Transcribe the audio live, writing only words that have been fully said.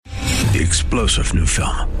The explosive new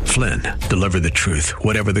film, Flynn, deliver the truth,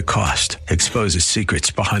 whatever the cost, exposes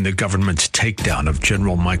secrets behind the government's takedown of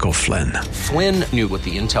General Michael Flynn. Flynn knew what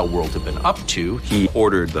the intel world had been up to. He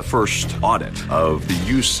ordered the first audit of the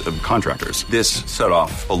use of contractors. This set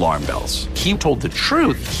off alarm bells. He told the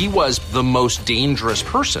truth. He was the most dangerous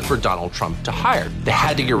person for Donald Trump to hire. They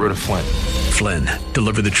had to get rid of Flynn. Flynn,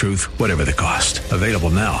 deliver the truth, whatever the cost. Available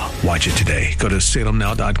now. Watch it today. Go to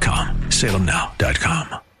salemnow.com.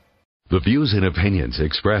 salemnow.com. The views and opinions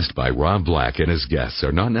expressed by Rob Black and his guests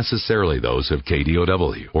are not necessarily those of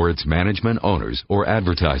KDOW or its management, owners, or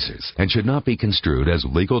advertisers, and should not be construed as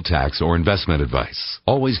legal, tax, or investment advice.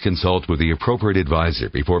 Always consult with the appropriate advisor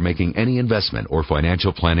before making any investment or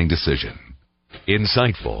financial planning decision.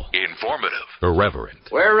 Insightful, informative, irreverent.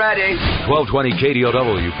 We're ready. 1220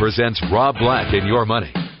 KDOW presents Rob Black and Your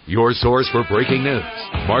Money, your source for breaking news,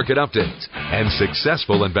 market updates, and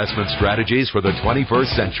successful investment strategies for the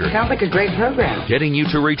 21st century. Sounds like a great program. Getting you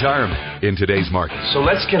to retirement in today's market. So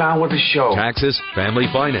let's get on with the show. Taxes, family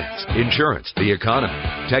finance, insurance, the economy,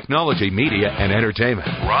 technology, media, and entertainment.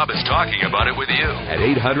 Rob is talking about it with you at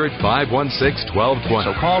 800-516-1220.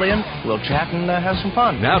 So call in, we'll chat and have some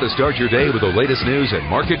fun. Now to start your day with the latest news and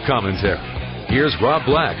market commentary. Here's Rob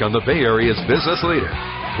Black on the Bay Area's business leader,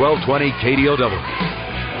 1220 KDOW.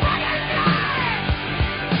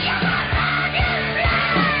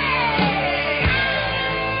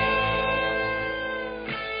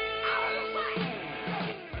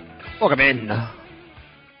 Welcome in.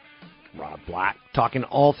 Rob Black, talking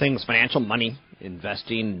all things financial, money,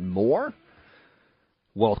 investing more,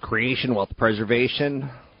 wealth creation, wealth preservation,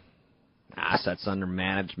 assets under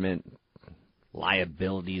management,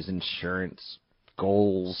 liabilities, insurance,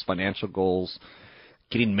 goals, financial goals,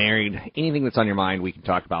 getting married, anything that's on your mind we can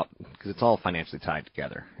talk about because it's all financially tied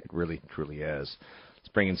together. It really, truly is. Let's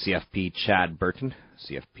bring in CFP Chad Burton.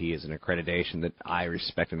 CFP is an accreditation that I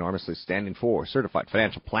respect enormously, standing for Certified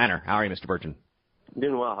Financial Planner. How are you, Mr. Burton?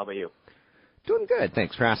 Doing well. How about you? Doing good.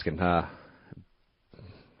 Thanks for asking. All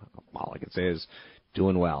I can say is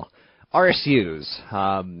doing well. RSUs.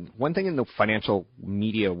 One thing in the financial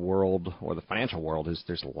media world or the financial world is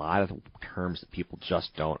there's a lot of terms that people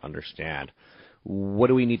just don't understand. What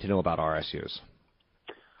do we need to know about RSUs?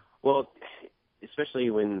 Well, especially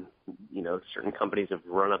when, certain companies have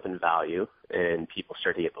run up in value and people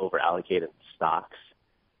start to get over-allocated stocks,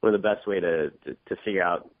 one of the best way to figure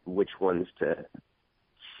out which ones to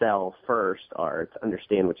sell first are to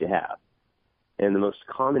understand what you have. And the most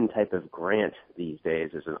common type of grant these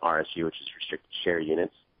days is an RSU, which is restricted share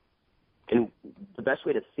units. And the best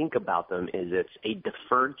way to think about them is it's a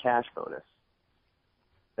deferred cash bonus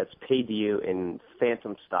that's paid to you in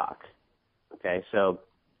phantom stock. Okay, so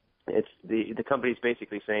it's the company's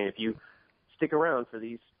basically saying if you stick around for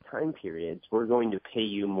these time periods, we're going to pay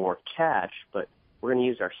you more cash, but we're going to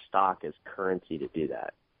use our stock as currency to do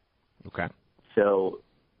that. Okay. So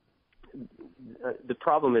the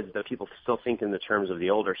problem is that people still think in the terms of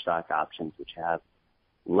the older stock options, which have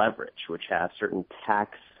leverage, which have certain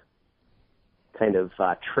tax kind of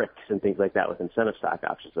tricks and things like that with incentive stock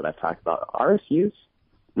options that I've talked about. RSUs,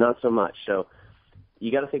 not so much. So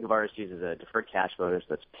you got to think of RSUs as a deferred cash bonus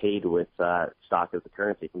that's paid with stock as the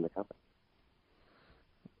currency from the company.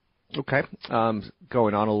 Okay.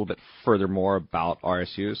 Going on a little bit further more about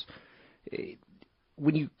RSUs.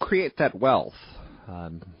 When you create that wealth,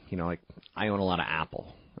 like I own a lot of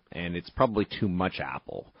Apple, and it's probably too much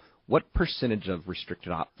Apple. What percentage of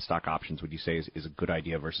restricted stock options would you say is a good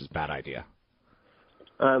idea versus bad idea?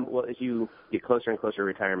 Well, as you get closer and closer to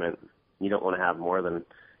retirement, you don't want to have more than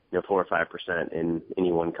 4 or 5% in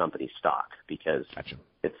any one company's stock because Gotcha.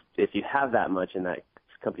 if you have that much in that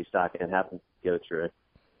company stock and it happens to go through a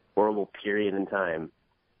horrible period in time,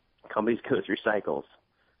 companies go through cycles.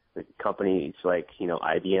 The companies like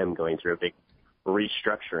IBM going through a big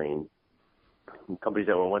restructuring. Companies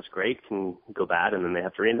that were once great can go bad and then they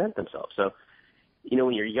have to reinvent themselves. So,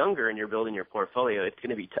 when you're younger and you're building your portfolio, it's going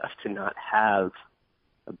to be tough to not have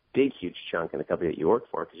a big, huge chunk in the company that you work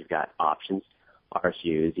for because you've got options,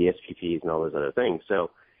 RSUs, ESPPs, and all those other things.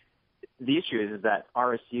 So the issue is that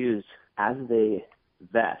RSUs, as they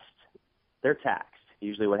vest, they're taxed.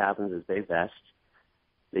 Usually what happens is they vest,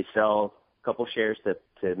 they sell a couple shares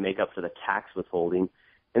to make up for the tax withholding,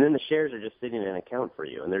 and then the shares are just sitting in an account for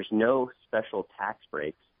you, and there's no special tax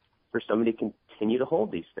breaks for somebody to continue to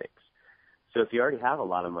hold these things. So if you already have a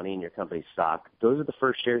lot of money in your company's stock, those are the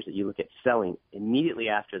first shares that you look at selling immediately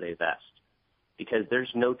after they vest because there's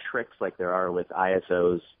no tricks like there are with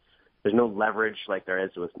ISOs. There's no leverage like there is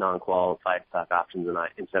with non-qualified stock options and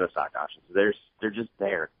incentive stock options. They're just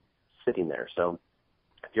there, sitting there. So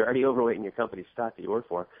if you're already overweight in your company's stock that you work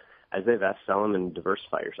for, as they vest, sell them and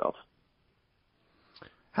diversify yourself.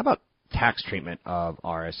 How about tax treatment of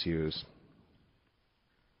RSUs?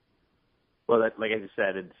 Well, like I just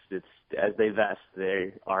said, it's as they vest,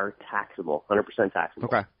 they are taxable, 100% taxable.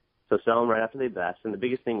 Okay. So sell them right after they vest. And the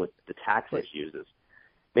biggest thing with the tax issues is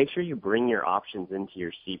make sure you bring your options into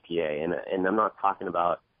your CPA. And I'm not talking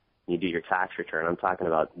about you do your tax return. I'm talking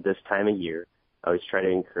about this time of year. I always try to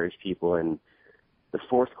encourage people in the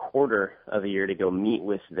fourth quarter of the year to go meet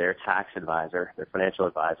with their tax advisor, their financial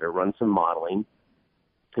advisor, run some modeling.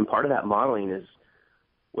 And part of that modeling is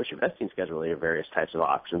what's your vesting schedule of your various types of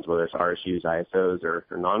options, whether it's RSUs, ISOs, or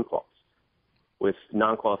non-quals. With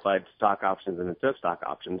non-qualified stock options and incentive stock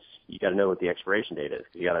options, you got to know what the expiration date is.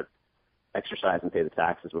 You got to exercise and pay the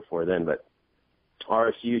taxes before then. But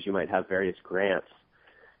RSUs, you might have various grants,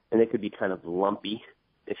 and they could be kind of lumpy,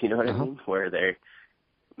 if you know what I mean, where they're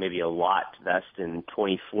maybe a lot vest in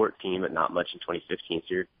 2014, but not much in 2015.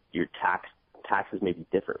 So your taxes may be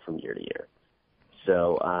different from year to year.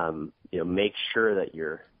 So, make sure that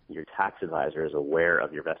your tax advisor is aware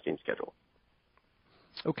of your vesting schedule.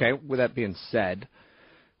 Okay. With that being said,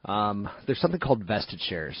 there's something called vested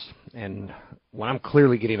shares. And what I'm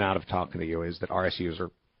clearly getting out of talking to you is that RSUs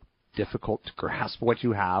are difficult to grasp what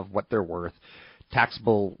you have, what they're worth,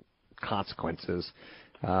 taxable consequences.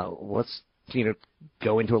 Let's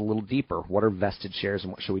go into a little deeper. What are vested shares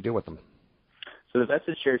and what should we do with them? So the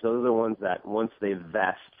vested shares, those are the ones that once they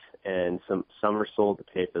vest, and some are sold to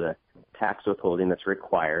pay for the tax withholding that's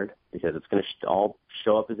required because it's going to all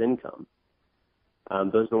show up as income.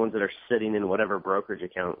 Those are the ones that are sitting in whatever brokerage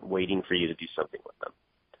account waiting for you to do something with them.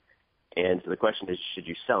 And so the question is, should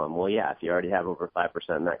you sell them? Well, yeah, if you already have over 5%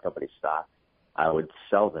 in that company's stock, I would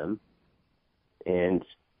sell them and,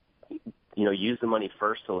 use the money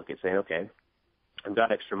first to look at saying, okay, I've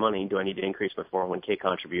got extra money. Do I need to increase my 401k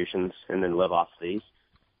contributions and then live off these?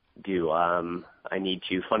 Do I need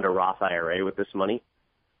to fund a Roth IRA with this money?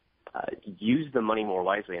 Use the money more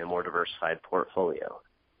wisely in a more diversified portfolio.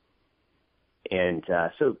 And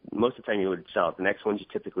so most of the time you would sell it. The next ones you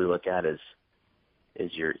typically look at is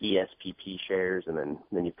your ESPP shares, and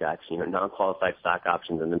then you've got non-qualified stock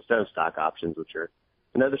options and incentive stock options, which are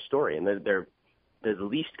another story. And they're the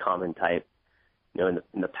least common type. In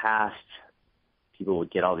the past, people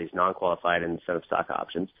would get all these non-qualified and incentive stock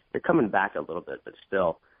options. They're coming back a little bit, but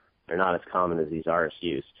still they're not as common as these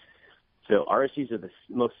RSUs. So RSUs are the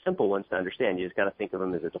most simple ones to understand. You just got to think of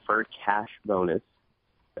them as a deferred cash bonus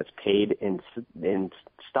that's paid in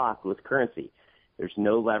stock with currency. There's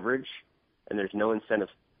no leverage, and there's no incentive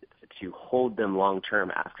to hold them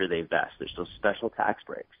long-term after they vest. There's those special tax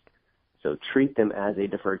breaks. So treat them as a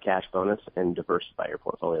deferred cash bonus and diversify your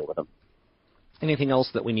portfolio with them. Anything else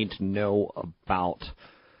that we need to know about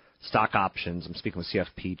stock options? I'm speaking with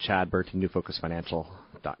CFP Chad Burton,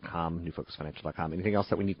 newfocusfinancial.com, newfocusfinancial.com. Anything else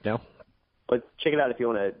that we need to know? Well, check it out if you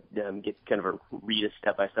want to get kind of read a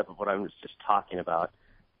step-by-step of what I was just talking about.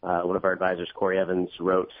 One of our advisors, Corey Evans,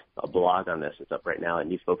 wrote a blog on this. It's up right now at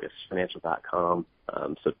newfocusfinancial.com.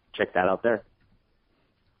 So check that out there.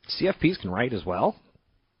 CFPs can write as well?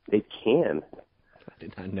 They can. I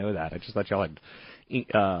did not know that. I just thought y'all had,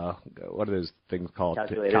 what are those things called?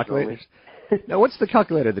 Calculators? No, what's the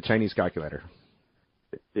calculator, the Chinese calculator?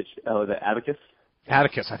 The Abacus?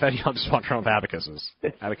 Abacus. I thought y'all just walked around with abacuses.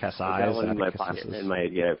 Abacus eyes. I got one in my pocket.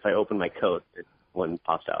 If I open my coat, one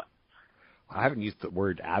pops out. I haven't used the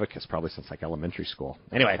word abacus probably since elementary school.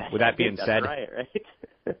 Anyway, with that being said, right?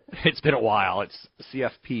 It's been a while. It's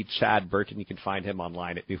CFP Chad Burton. You can find him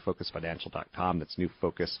online at newfocusfinancial.com. That's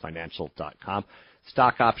newfocusfinancial.com.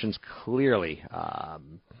 Stock options, clearly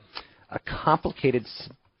a complicated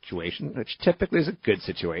situation, which typically is a good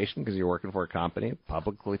situation because you're working for a company,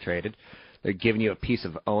 publicly traded. They're giving you a piece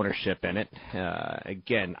of ownership in it.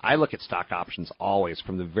 Again, I look at stock options always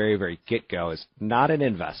from the very, very get-go as not an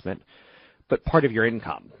investment, but part of your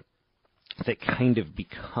income that kind of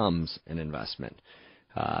becomes an investment.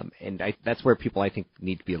 And that's where people, I think,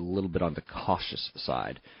 need to be a little bit on the cautious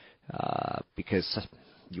side because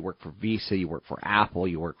you work for Visa, you work for Apple,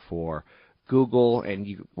 you work for Google, and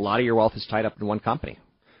a lot of your wealth is tied up in one company.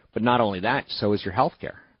 But not only that, so is your health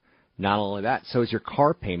care. Not only that, so is your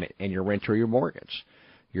car payment and your rent or your mortgage,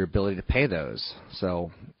 your ability to pay those.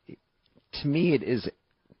 So to me, it is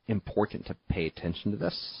important to pay attention to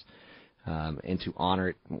this and to honor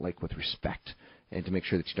it with respect and to make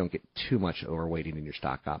sure that you don't get too much overweighting in your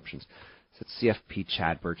stock options. So it's CFP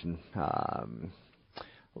Chad Burton.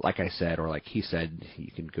 Like I said, or like he said,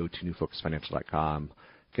 you can go to newfocusfinancial.com,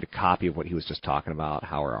 get a copy of what he was just talking about.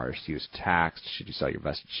 How are RSUs taxed? Should you sell your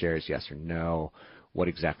vested shares, yes or no? What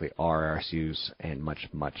exactly are RSUs? And much,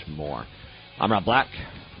 much more. I'm Rob Black.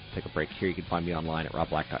 take a break here. You can find me online at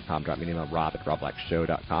robblack.com. Drop me an email,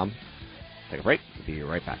 rob@robblackshow.com. Take a break. We'll be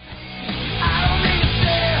right back.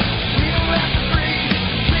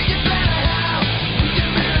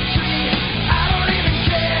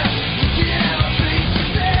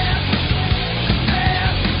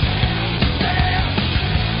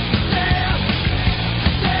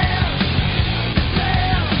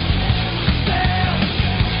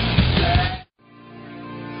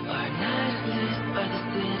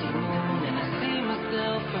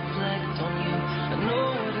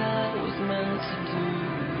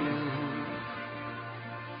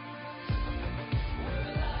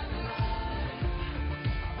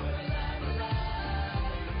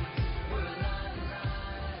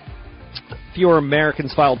 Fewer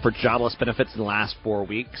Americans filed for jobless benefits in the last 4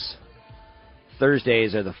 weeks.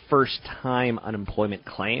 Thursdays are the first time unemployment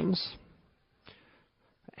claims,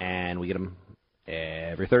 and we get them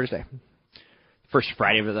every Thursday. First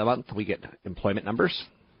Friday of the month, we get employment numbers.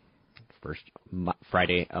 First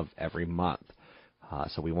Friday of every month.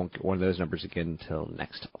 So we won't get one of those numbers again until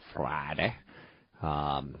next Friday.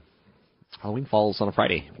 Halloween falls on a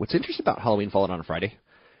Friday. What's interesting about Halloween falling on a Friday,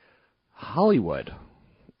 Hollywood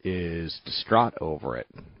is distraught over it,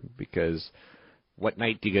 because what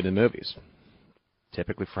night do you go to the movies?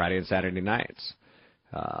 Typically Friday and Saturday nights.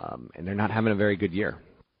 And they're not having a very good year.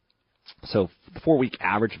 So the 4-week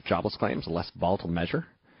average of jobless claims, a less volatile measure,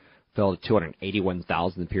 fell to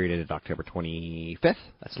 281,000 in the period ended October 25th.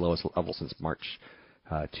 That's the lowest level since March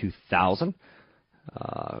 2000.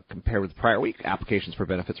 Compared with the prior week, applications for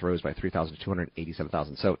benefits rose by 3,000 to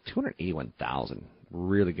 287,000. So 281,000,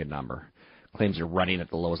 really good number. Claims are running at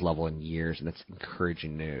the lowest level in years, and that's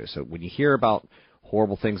encouraging news. So when you hear about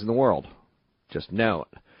horrible things in the world, just note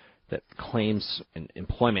that claims and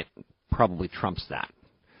employment probably trumps that.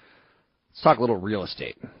 Let's talk a little real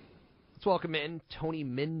estate. Let's welcome in Tony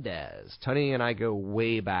Mendez. Tony and I go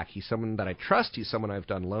way back. He's someone that I trust. He's someone I've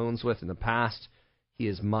done loans with in the past. He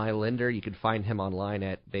is my lender. You can find him online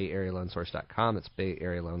at BayAreaLoanSource.com. That's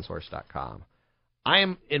BayAreaLoanSource.com. I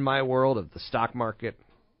am in my world of the stock market,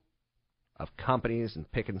 of companies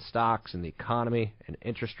and picking stocks and the economy and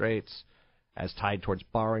interest rates as tied towards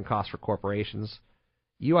borrowing costs for corporations.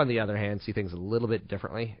 You, on the other hand, see things a little bit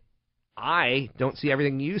differently. I don't see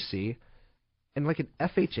everything you see. And like an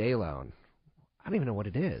FHA loan, I don't even know what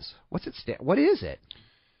it is. What is it?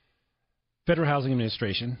 Federal Housing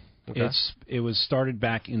Administration. Okay. It was started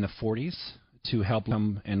back in the 40s to help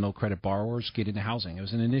them and low credit borrowers get into housing. It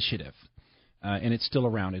was an initiative, and it's still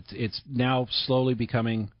around. It's now slowly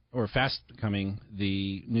becoming, or fast becoming,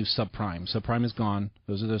 the new subprime. Subprime is gone.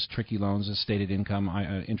 Those are those tricky loans, the stated income,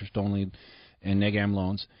 interest only, and neg-am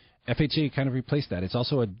loans. FHA kind of replaced that. It's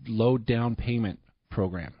also a low down payment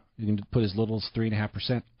program. You can put as little as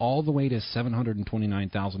 3.5%, all the way to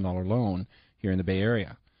 $729,000 loan here in the Bay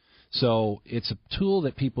Area. So it's a tool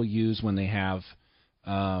that people use when they have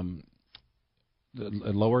a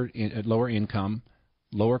lower income,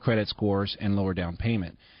 lower credit scores, and lower down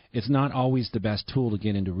payment. It's not always the best tool to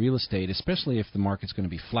get into real estate, especially if the market's going to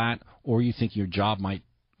be flat, or you think your job might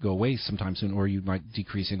go away sometime soon, or you might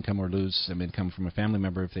decrease income or lose some income from a family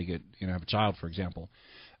member if they have a child, for example.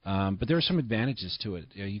 But there are some advantages to it.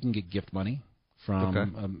 You can get gift money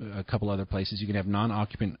from a couple other places. You can have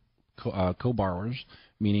non-occupant co-borrowers,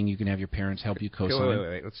 meaning you can have your parents help you co-sign.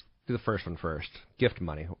 Wait. Let's do the first one first. Gift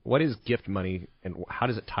money. What is gift money, and how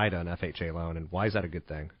does it tie to an FHA loan, and why is that a good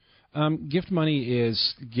thing? Gift money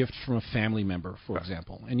is gift from a family member, for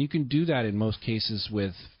example. And you can do that in most cases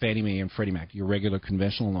with Fannie Mae and Freddie Mac, your regular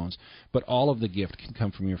conventional loans. But all of the gift can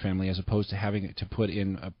come from your family as opposed to having it to put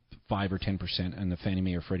in a 5 or 10% in the Fannie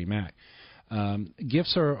Mae or Freddie Mac.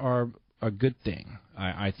 Gifts are a good thing,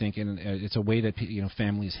 I think, and it's a way that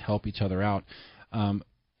families help each other out.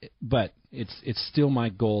 But it's still my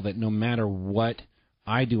goal that no matter what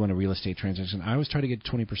I do in a real estate transaction, I always try to get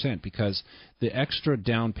 20%, because the extra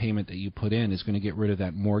down payment that you put in is going to get rid of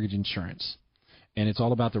that mortgage insurance. And it's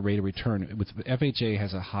all about the rate of return. FHA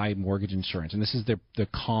has a high mortgage insurance, and this is the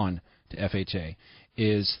con to FHA.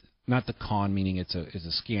 Is not the con meaning it's a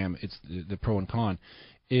scam. It's the pro and con.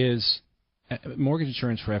 Is mortgage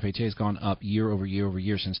insurance for FHA has gone up year over year over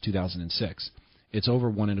year since 2006. It's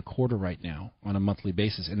over 1.25% right now on a monthly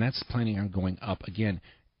basis, and that's planning on going up again.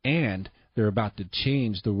 And they're about to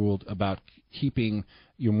change the rule about keeping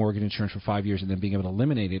your mortgage insurance for 5 years and then being able to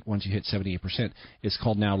eliminate it once you hit 78%. It's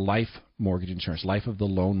called now life mortgage insurance, life of the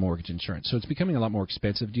loan mortgage insurance. So it's becoming a lot more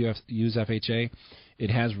expensive to use FHA. It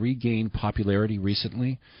has regained popularity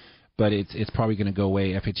recently, but it's probably going to go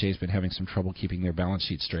away. FHA has been having some trouble keeping their balance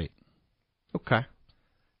sheet straight. Okay.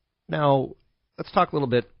 Now, let's talk a little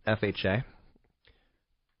bit FHA.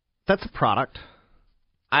 That's a product.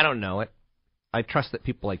 I don't know it. I trust that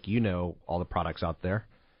people like you know all the products out there.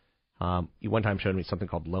 You one time showed me something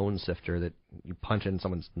called Loan Sifter that you punch in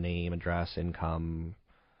someone's name, address, income,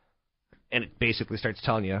 and it basically starts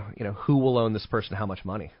telling you, who will loan this person how much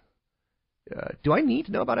money. Do I need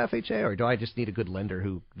to know about FHA, or do I just need a good lender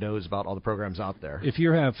who knows about all the programs out there? If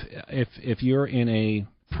you're in a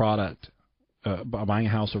product, buying a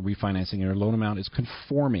house or refinancing, and your loan amount is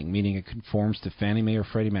conforming, meaning it conforms to Fannie Mae or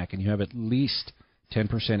Freddie Mac, and you have at least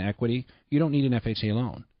 10% equity, you don't need an FHA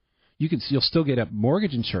loan. You'll still get a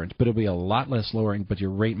mortgage insurance, but it'll be a lot less lowering, but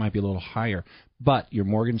your rate might be a little higher. But your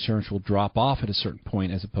mortgage insurance will drop off at a certain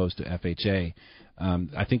point as opposed to FHA.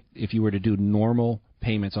 I think if you were to do normal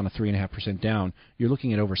payments on a 3.5% down, you're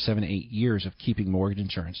looking at over 7 to 8 years of keeping mortgage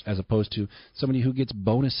insurance, as opposed to somebody who gets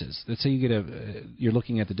bonuses. Let's say you're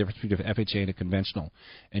looking at the difference between an FHA and a conventional,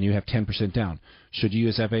 and you have 10% down. Should you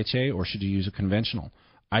use FHA or should you use a conventional?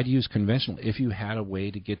 I'd use conventional if you had a way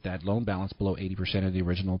to get that loan balance below 80% of the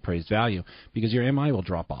original appraised value, because your MI will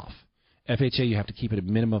drop off. FHA, you have to keep it a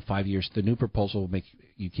minimum of 5 years. The new proposal will make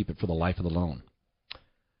you keep it for the life of the loan.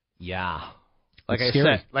 Yeah. Like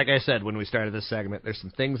I said when we started this segment, there's some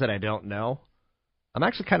things that I don't know. I'm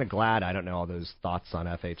actually kind of glad I don't know all those thoughts on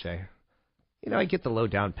FHA. I get the low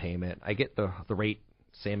down payment. I get the rate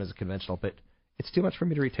same as a conventional, but it's too much for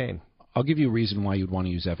me to retain. I'll give you a reason why you'd want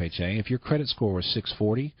to use FHA. If your credit score was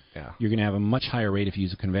 640, you're going to have a much higher rate if you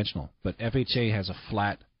use a conventional. But FHA has a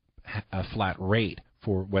flat rate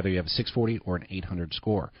for whether you have a 640 or an 800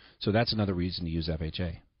 score. So that's another reason to use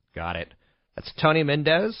FHA. Got it. That's Tony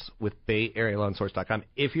Mendez with BayAreaLoanSource.com.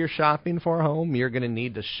 If you're shopping for a home, you're going to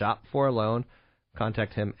need to shop for a loan.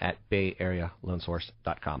 Contact him at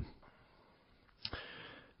BayAreaLoanSource.com.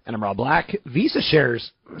 And I'm Rob Black. Visa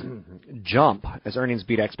shares jump as earnings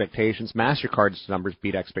beat expectations. MasterCard's numbers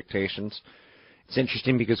beat expectations. It's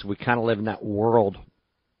interesting because we kind of live in that world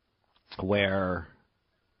where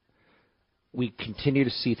we continue to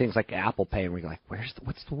see things like Apple Pay, and we're like,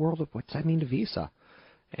 what's the world of, what's that mean to Visa?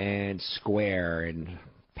 And Square and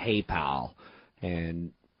PayPal.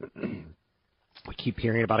 And we keep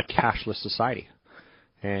hearing about a cashless society.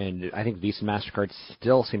 And I think Visa and MasterCard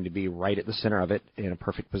still seem to be right at the center of it in a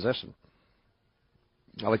perfect position.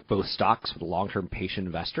 I like both stocks for the long-term patient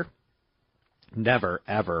investor. Never,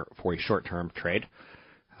 ever for a short-term trade.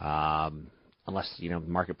 Unless, the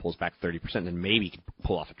market pulls back 30%, then maybe you can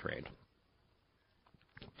pull off a trade.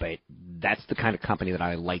 But that's the kind of company that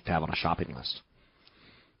I like to have on a shopping list.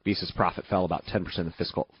 Visa's profit fell about 10% in the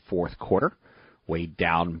fiscal fourth quarter, weighed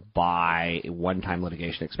down by one-time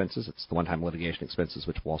litigation expenses. It's the one-time litigation expenses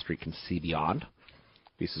which Wall Street can see beyond.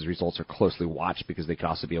 Visa's results are closely watched because they could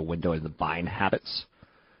also be a window into the buying habits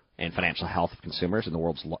and financial health of consumers. And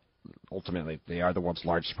ultimately, they are the world's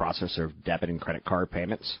largest processor of debit and credit card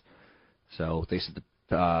payments. So they said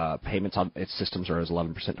the payments on its systems are as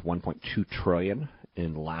 11% to $1.2 trillion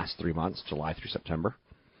in the last 3 months, July through September.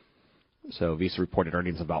 So Visa reported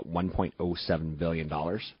earnings of about $1.07 billion.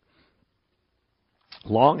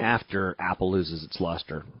 Long after Apple loses its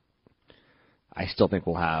luster, I still think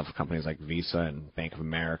we'll have companies like Visa and Bank of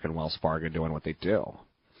America and Wells Fargo doing what they do.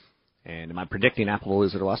 And am I predicting Apple to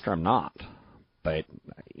lose their luster? I'm not. But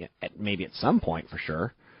maybe at some point, for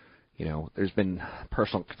sure. There's been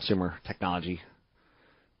personal consumer technology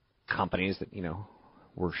companies that,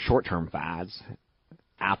 were short-term fads.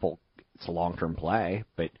 Apple, it's a long-term play,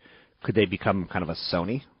 but could they become kind of a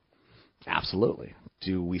Sony? Absolutely.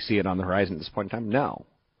 Do we see it on the horizon at this point in time? No.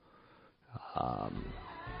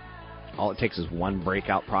 All it takes is one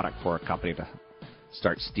breakout product for a company to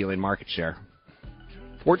start stealing market share.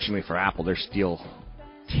 Fortunately for Apple, they're still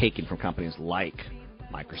taking from companies like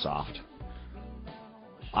Microsoft.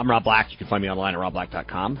 I'm Rob Black. You can find me online at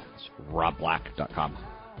robblack.com. It's robblack.com.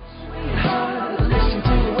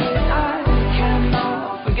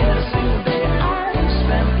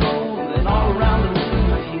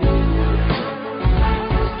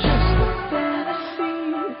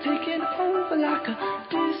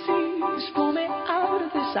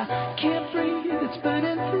 I can't breathe, it's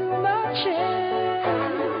burning through my chest.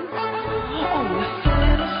 Oh, the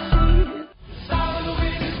fantasy. Sound of the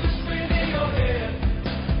wind is whispering in your head.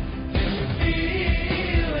 Can you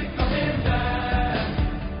feel it coming back?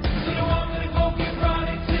 To the one that won't keep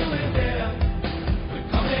running till we're there. We're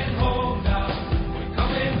coming home now. We're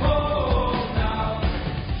coming home now.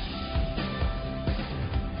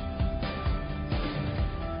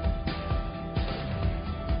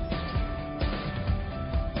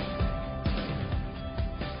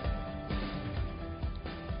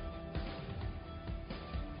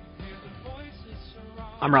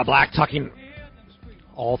 I'm Rob Black, talking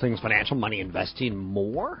all things financial, money, investing,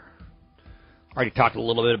 more. Already talked a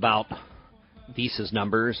little bit about Visa's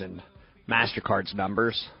numbers and MasterCard's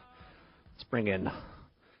numbers. Let's bring in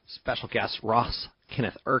special guest Ross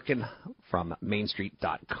Kenneth Erkin from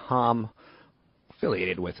MainStreet.com,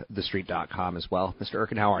 affiliated with TheStreet.com as well. Mr.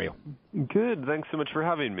 Erkin, how are you? Good. Thanks so much for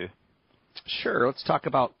having me. Sure. Let's talk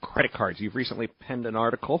about credit cards. You've recently penned an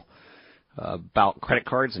article about credit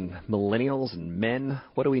cards and millennials and men.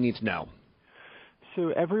 What do we need to know? So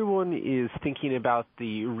everyone is thinking about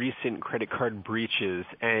the recent credit card breaches,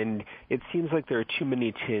 and it seems like there are too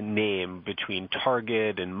many to name between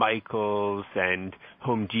Target and Michaels and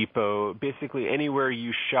Home Depot. Basically, anywhere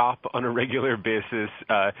you shop on a regular basis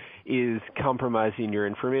is compromising your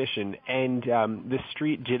information. And The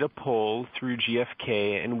Street did a poll through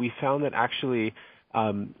GfK, and we found that actually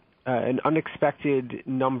an unexpected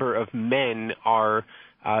number of men are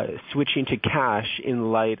switching to cash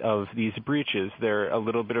in light of these breaches. They're a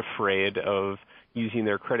little bit afraid of using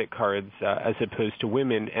their credit cards as opposed to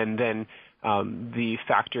women. And then the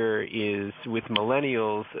factor is with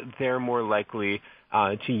millennials, they're more likely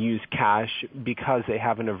to use cash because they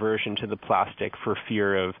have an aversion to the plastic for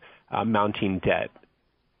fear of mounting debt.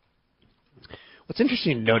 What's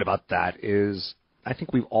interesting to note about that is I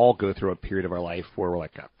think we all go through a period of our life where we're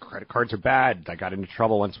like, credit cards are bad. I got into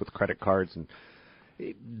trouble once with credit cards, and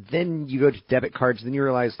then you go to debit cards, and then you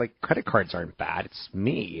realize, like, credit cards aren't bad. It's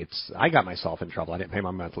me. I got myself in trouble. I didn't pay my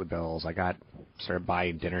monthly bills. Started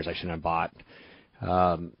buying dinners I shouldn't have bought.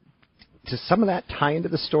 Does some of that tie into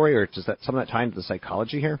the story, or does some of that tie into the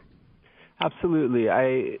psychology here? Absolutely.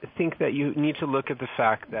 I think that you need to look at the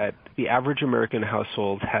fact that the average American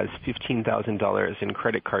household has $15,000 in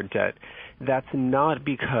credit card debt. That's not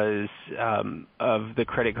because of the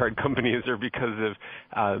credit card companies or because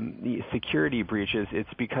of the security breaches. It's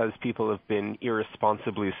because people have been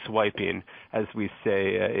irresponsibly swiping, as we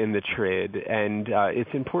say in the trade. And it's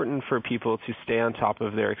important for people to stay on top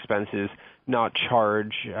of their expenses, not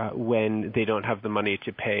charge when they don't have the money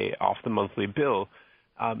to pay off the monthly bill.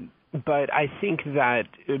 But I think that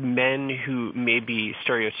men who maybe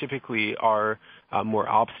stereotypically are more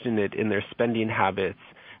obstinate in their spending habits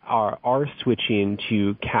are switching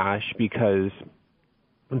to cash because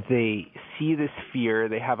they see this fear,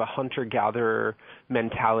 they have a hunter-gatherer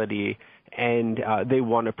mentality, and they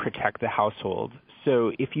want to protect the household.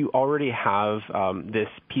 So if you already have this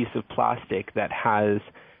piece of plastic that has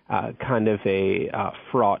kind of a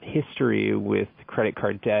fraught history with credit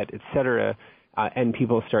card debt, et cetera, and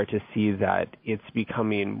people start to see that it's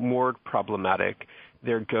becoming more problematic,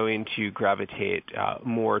 they're going to gravitate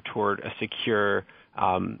more toward a secure,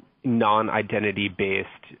 non-identity-based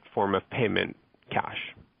form of payment, cash.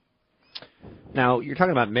 Now, you're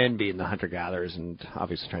talking about men being the hunter-gatherers and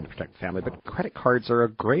obviously trying to protect the family, but credit cards are a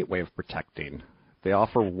great way of protecting. They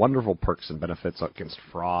offer wonderful perks and benefits against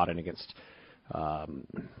fraud and against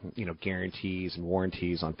guarantees and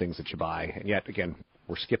warranties on things that you buy. And yet, again,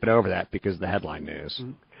 we're skipping over that because of the headline news.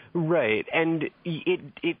 Right, and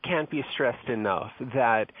it can't be stressed enough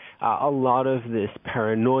that a lot of this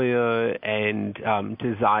paranoia and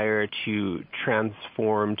desire to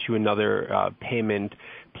transform to another payment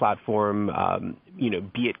platform,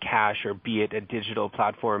 be it cash or be it a digital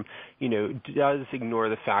platform, does ignore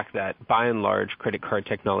the fact that by and large credit card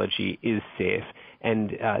technology is safe,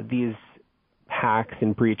 and these hacks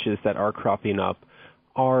and breaches that are cropping up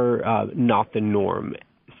are not the norm.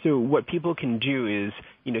 So what people can do is,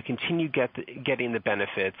 continue getting the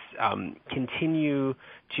benefits, continue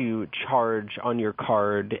to charge on your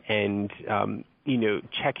card and,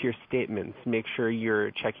 check your statements. Make sure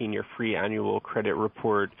you're checking your free annual credit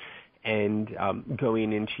report and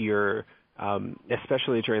going into your,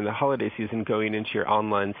 especially during the holiday season, going into your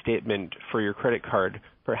online statement for your credit card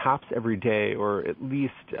perhaps every day or at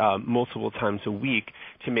least multiple times a week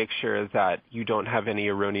to make sure that you don't have any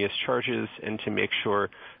erroneous charges and to make sure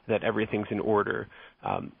that everything's in order.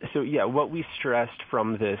 What we stressed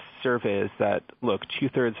from this survey is that, look,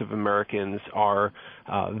 2/3 of Americans are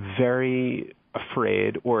very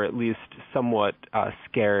afraid or at least somewhat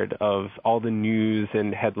scared of all the news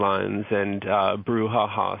and headlines and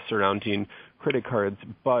brouhaha surrounding credit cards,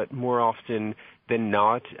 but more often than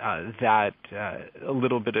not, that a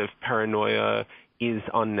little bit of paranoia is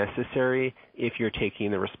unnecessary if you're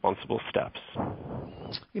taking the responsible steps.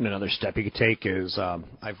 Another step you could take is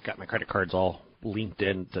I've got my credit cards all linked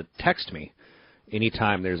in to text me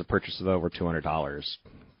anytime there's a purchase of over $200,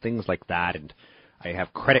 things like that. And I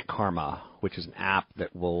have Credit Karma, which is an app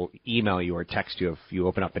that will email you or text you if you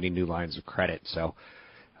open up any new lines of credit. So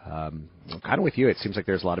I'm kind of with you. It seems like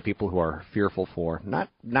there's a lot of people who are fearful for not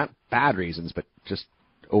bad reasons, but just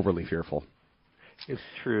overly fearful. It's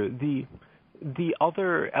true. The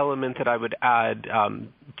other element that I would add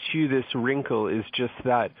to this wrinkle is just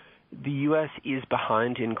that the U.S. is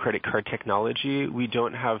behind in credit card technology. We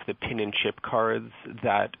don't have the pin and chip cards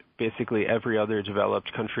that basically every other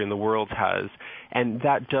developed country in the world has. And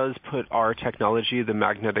that does put our technology, the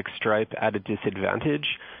magnetic stripe, at a disadvantage,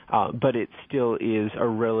 but it still is a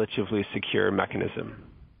relatively secure mechanism.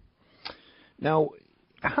 Now,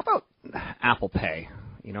 how about Apple Pay?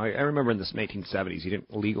 You know, I remember in the 1870s, you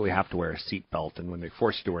didn't legally have to wear a seatbelt, and when they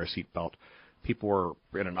forced you to wear a seatbelt, people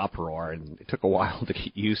were in an uproar, and it took a while to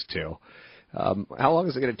get used to. How long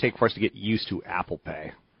is it going to take for us to get used to Apple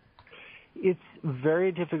Pay? It's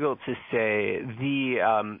very difficult to say.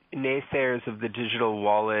 The naysayers of the digital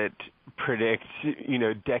wallet predict,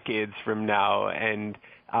 decades from now, and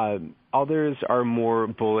others are more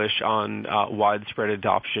bullish on widespread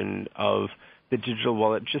adoption of the digital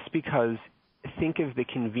wallet just because think of the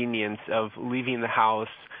convenience of leaving the house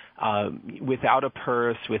without a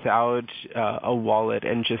purse, without a wallet,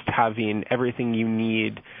 and just having everything you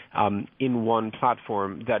need in one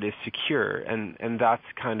platform that is secure. And that's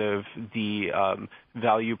kind of the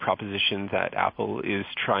value proposition that Apple is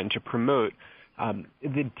trying to promote.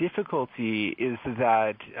 The difficulty is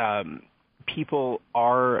that people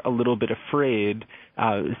are a little bit afraid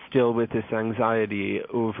still with this anxiety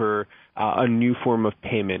over a new form of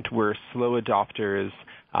payment. We're slow adopters,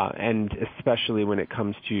 and especially when it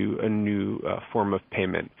comes to a new form of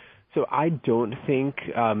payment. So I don't think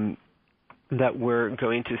that we're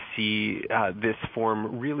going to see this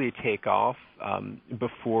form really take off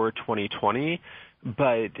before 2020.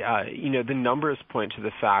 But, the numbers point to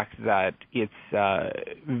the fact that it's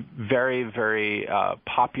very, very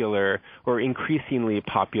popular or increasingly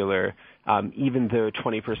popular, even though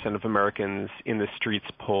 20% of Americans in the Streets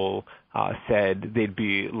poll said they'd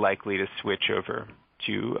be likely to switch over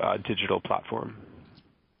to a digital platform.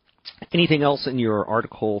 Anything else in your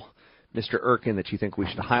article, Mr. Erkin, that you think we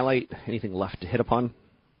should highlight? Anything left to hit upon?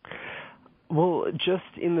 Well, just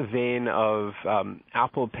in the vein of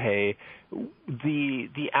Apple Pay,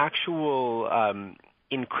 the actual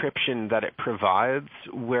encryption that it provides,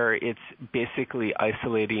 where it's basically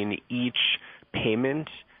isolating each payment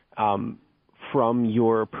from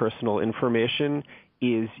your personal information,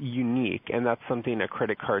 is unique, and that's something a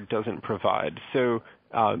credit card doesn't provide. So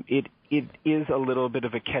it is a little bit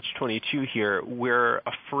of a catch-22 here. We're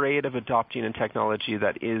afraid of adopting a technology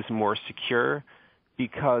that is more secure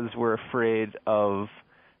because we're afraid of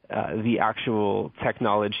the actual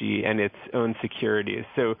technology and its own security.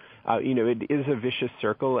 So, it is a vicious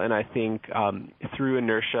circle, and I think through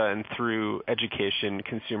inertia and through education,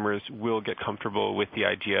 consumers will get comfortable with the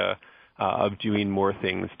idea of doing more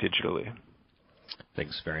things digitally.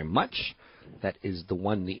 Thanks very much. That is the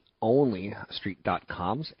one, the only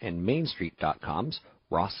Street.com's and MainStreet.com's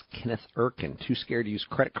Ross Kenneth Erkin. Too scared to use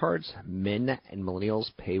credit cards? Men and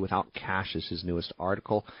millennials pay without cash is his newest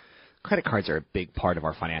article. Credit cards are a big part of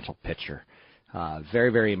our financial picture.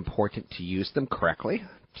 Very, very important to use them correctly,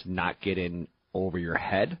 to not get in over your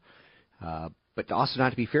head, but also not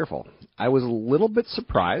to be fearful. I was a little bit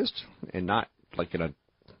surprised, and not like in a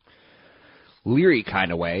leery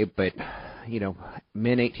kind of way, but,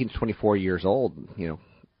 men 18 to 24 years old,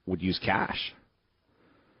 would use cash.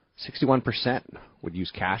 61% would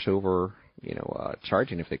use cash over,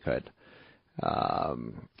 charging if they could.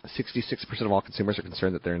 66% of all consumers are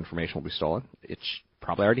concerned that their information will be stolen. It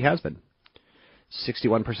probably already has been.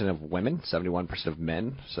 61% of women, 71% of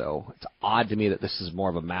men. So it's odd to me that this is more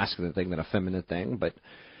of a masculine thing than a feminine thing, but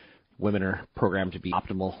women are programmed to be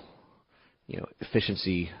optimal,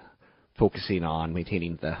 efficiency, focusing on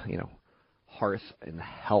maintaining the, hearth and the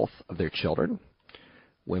health of their children.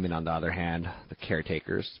 Women, on the other hand, the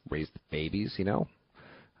caretakers, raise the babies,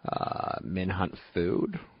 Men hunt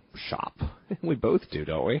food, shop. We both do,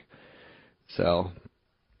 don't we? So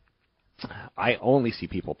I only see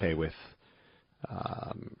people pay with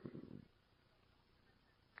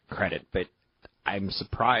credit, but I'm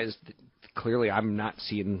surprised. Clearly, I'm not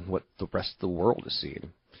seeing what the rest of the world is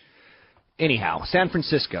seeing. Anyhow, San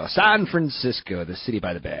Francisco, the city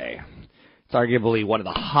by the bay. It's arguably one of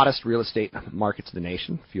the hottest real estate markets in the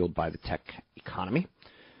nation, fueled by the tech economy.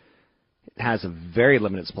 It has a very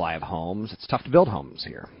limited supply of homes. It's tough to build homes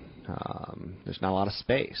here. There's not a lot of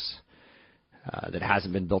space that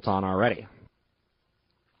hasn't been built on already.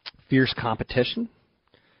 Fierce competition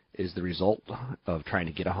is the result of trying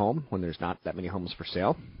to get a home when there's not that many homes for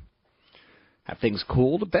sale. Have things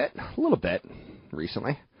cooled a little bit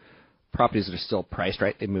recently. Properties that are still priced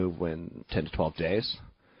right, they move in 10 to 12 days.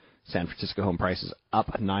 San Francisco home prices up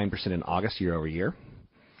 9% in August year over year.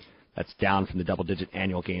 That's down from the double-digit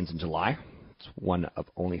annual gains in July. It's one of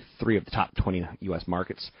only 3 of the top 20 U.S.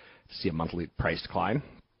 markets to see a monthly price decline.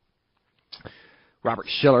 Robert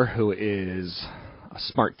Shiller, who is a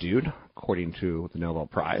smart dude, according to the Nobel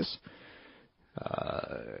Prize,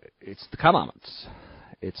 it's the come on.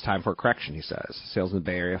 It's time for a correction, he says. Sales in the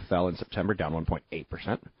Bay Area fell in September, down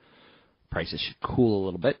 1.8%. Prices should cool a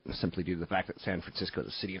little bit, simply due to the fact that San Francisco is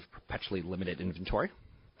a city of perpetually limited inventory.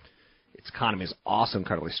 Its economy is also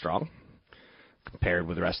incredibly strong compared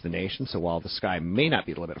with the rest of the nation, so while the sky may not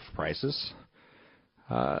be the limit for prices,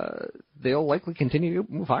 they'll likely continue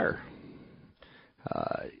to move higher.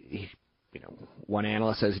 One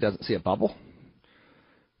analyst says he doesn't see a bubble.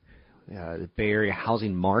 The Bay Area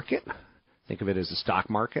housing market, think of it as a stock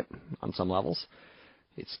market on some levels.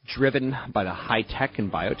 It's driven by the high tech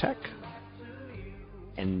and biotech.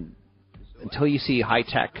 And until you see high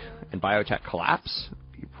tech and biotech collapse,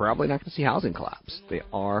 you're probably not going to see housing collapse. They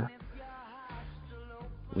are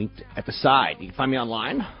linked at the side. You can find me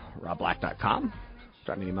online, robblack.com.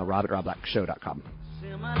 Drop me an email, rob@robblackshow.com.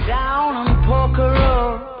 Down and poker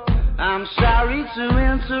up. I'm sorry to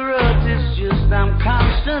interrupt, it's just I'm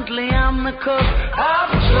constantly on the cuff.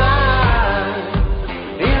 I've tried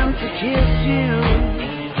to kiss you.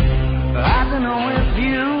 I don't know if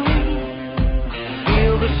you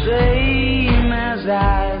feel the same as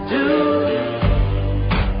I do.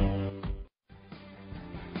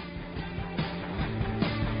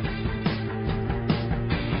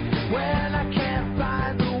 When I can't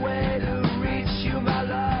find the way to reach you, my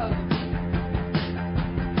love,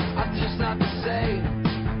 I'm just not the same.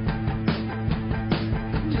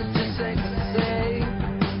 Just ain't the same.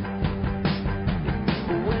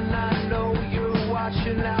 But when I know you're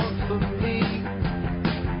watching out for me,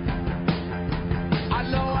 I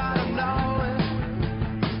know I know it.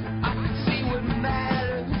 I can see what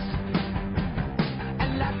matters,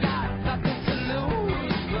 and I got nothing to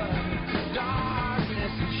lose but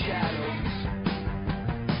darkness and shadows.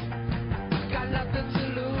 Got nothing to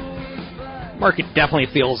lose but. Market definitely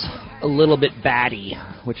feels a little bit batty,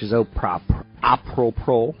 which is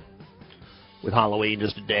apropos with Halloween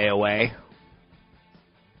just a day away.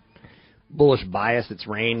 Bullish bias. It's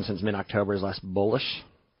rained since mid-October is less bullish.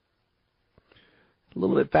 A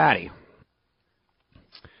little bit batty.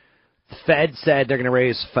 The Fed said they're going to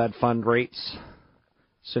raise Fed fund rates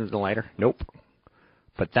sooner than later. Nope.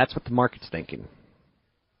 But that's what the market's thinking.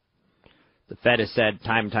 The Fed has said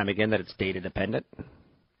time and time again that it's data dependent.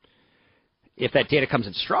 If that data comes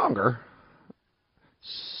in stronger,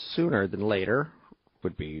 sooner than later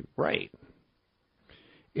would be right.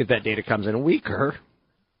 If that data comes in weaker,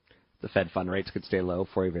 the Fed fund rates could stay low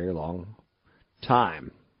for a very long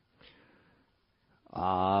time.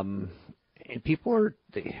 And people are,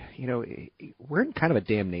 we're in kind of a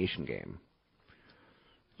damnation game.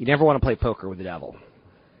 You never want to play poker with the devil.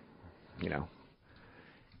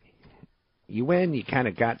 You win, you kind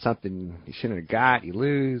of got something you shouldn't have got. You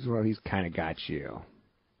lose, well, he's kind of got you.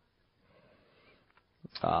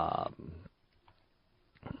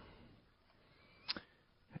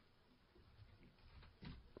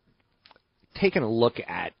 Taking a look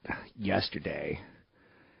at yesterday,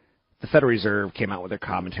 the Federal Reserve came out with their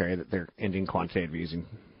commentary that they're ending quantitative easing.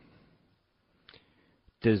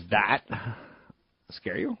 Does that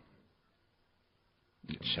scare you?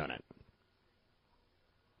 It's shown it.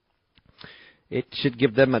 It should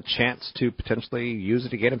give them a chance to potentially use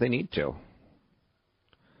it again if they need to.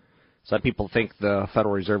 Some people think the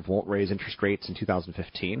Federal Reserve won't raise interest rates in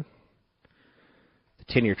 2015. The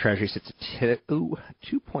 10-year Treasury sits at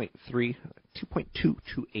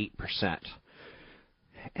 2.228%.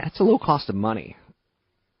 That's a low cost of money.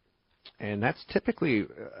 And that's typically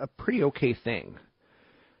a pretty okay thing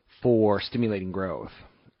for stimulating growth.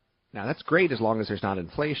 Now, that's great as long as there's not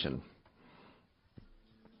inflation.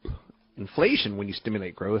 Inflation, when you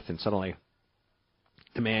stimulate growth and suddenly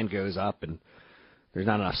demand goes up and there's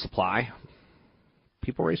not enough supply,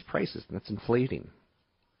 people raise prices, and that's inflating.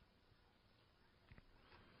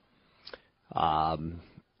 I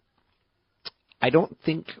don't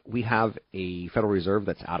think we have a Federal Reserve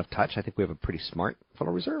that's out of touch. I think we have a pretty smart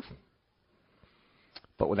Federal Reserve.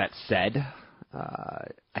 But with that said,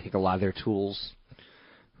 I think a lot of their tools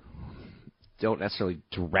don't necessarily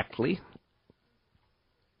directly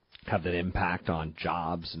have that impact on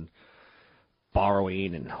jobs and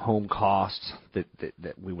borrowing and home costs that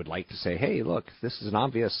we would like to say, hey, look, this is an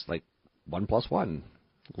obvious, 1 + 1.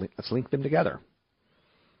 Let's link them together.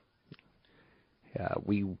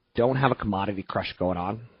 We don't have a commodity crush going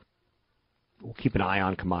on. We'll keep an eye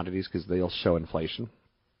on commodities because they'll show inflation.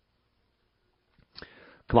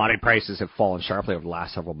 Commodity prices have fallen sharply over the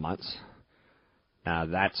last several months.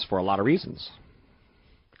 That's for a lot of reasons.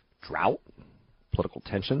 Drought, political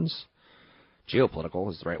tensions. Geopolitical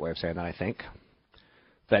is the right way of saying that, I think.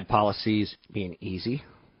 Fed policies being easy.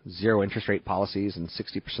 Zero interest rate policies in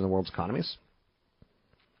 60% of the world's economies.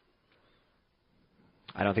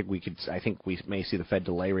 I think we may see the Fed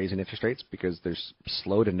delay raising interest rates because there's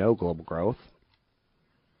slow to no global growth.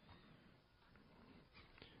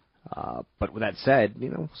 But with that said,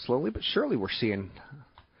 slowly but surely we're seeing,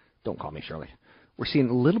 don't call me Shirley, we're seeing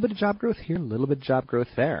a little bit of job growth here, a little bit of job growth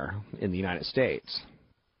there in the United States.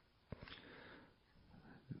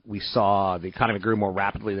 We saw the economy grew more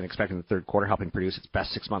rapidly than expected in the third quarter, helping produce its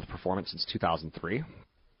best 6-month performance since 2003.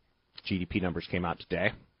 GDP numbers came out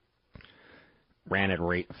today. Ran at a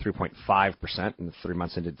rate of 3.5% in the 3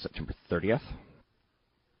 months ended September 30th.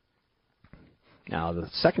 Now, the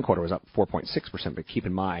second quarter was up 4.6%, but keep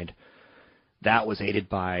in mind that was aided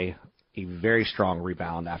by a very strong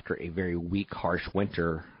rebound after a very weak, harsh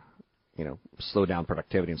winter, slow down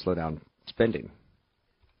productivity and slow down spending.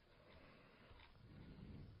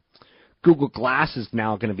 Google Glass is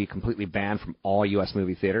now going to be completely banned from all U.S.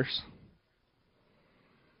 movie theaters.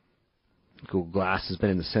 Google Glass has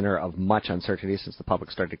been in the center of much uncertainty since the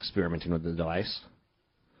public started experimenting with the device.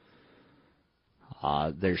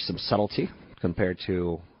 There's some subtlety compared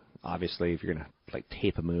to, obviously, if you're going to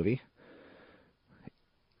tape a movie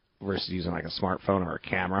versus using a smartphone or a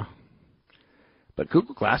camera. But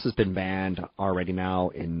Google Glass has been banned already now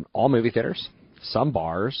in all movie theaters, some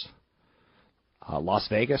bars, Las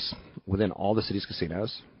Vegas, within all the city's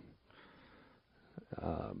casinos.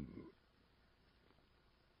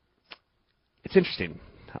 It's interesting.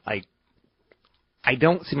 I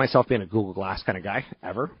don't see myself being a Google Glass kind of guy,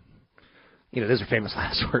 ever. Those are famous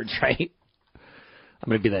last words, right? I'm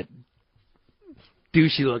going to be that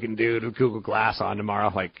douchey-looking dude with Google Glass on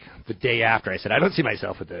tomorrow, the day after. I said, I don't see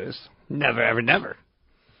myself with those. Never, ever, never.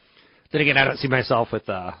 Then again, I don't see myself with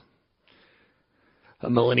a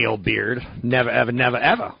millennial beard. Never, ever, never,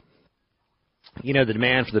 ever. The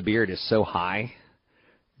demand for the beard is so high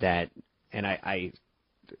that, and I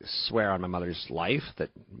swear on my mother's life that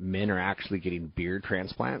men are actually getting beard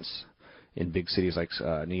transplants in big cities like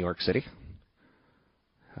New York City.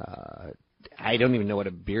 I don't even know what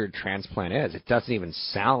a beard transplant is. It doesn't even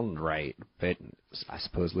sound right, but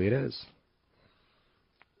supposedly it is.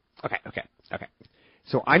 Okay.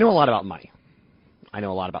 So I know a lot about money. I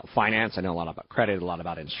know a lot about finance. I know a lot about credit, a lot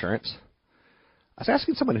about insurance. I was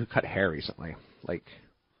asking someone who cut hair recently, why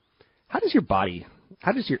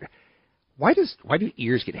do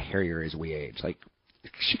ears get hairier as we age?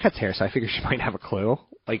 She cuts hair, so I figured she might have a clue.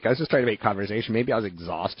 I was just trying to make conversation. Maybe I was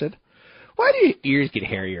exhausted. Why do your ears get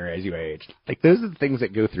hairier as you age? Those are the things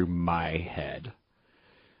that go through my head.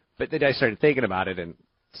 But then I started thinking about it, and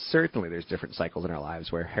certainly there's different cycles in our lives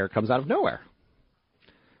where hair comes out of nowhere.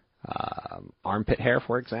 Armpit hair,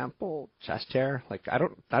 for example, chest hair. I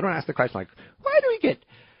don't ask the question why do we get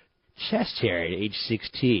chest hair at age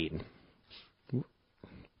 16?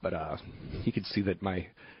 But you could see that my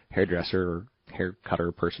hairdresser or hair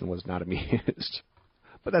cutter person was not amused.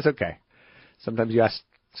 But that's okay. Sometimes you ask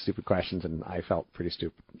stupid questions, and I felt pretty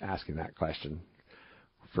stupid asking that question,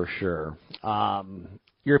 for sure.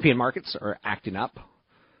 European markets are acting up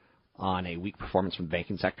on a weak performance from the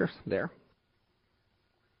banking sector there.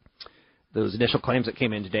 Those initial claims that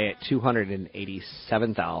came in today at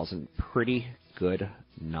 287,000, pretty good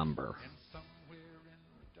number.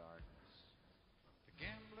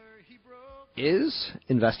 Is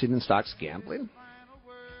investing in stocks gambling?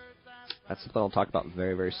 That's something I'll talk about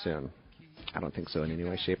very, very soon. I don't think so in any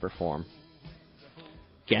way, shape, or form.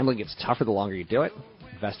 Gambling gets tougher the longer you do it.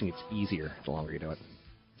 Investing gets easier the longer you do it.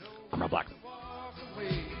 I'm Rob Black.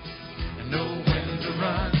 Know when to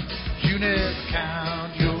run. You never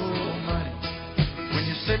count your money. When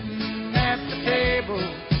you're sitting at the table,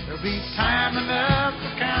 there'll be time enough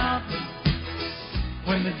for counting.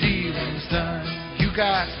 When the dealing's done, you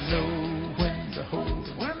got to know when to hold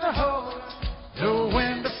 'em. When to hold 'em. Know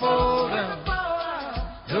when to fold 'em.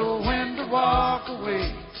 Know when to walk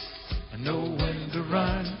away. And know when to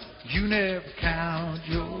run. You never count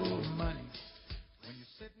your money. When you're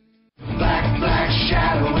sitting. Black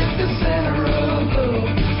shadow in the center of blue.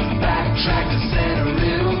 Backtrack to center,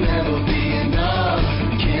 it'll never be enough.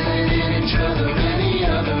 Killing in each other, any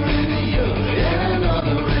other, and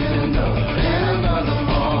another, and another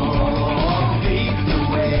more. Beat the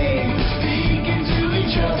way we're speaking to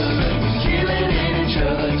each other, and we're killing in each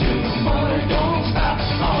other till the morning don't stop.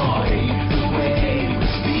 Oh, hate the way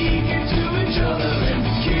we're speaking to each other, and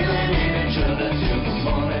we're killing in each other till the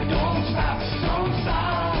morning don't stop. Don't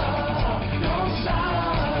stop, don't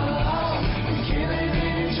stop. We're killing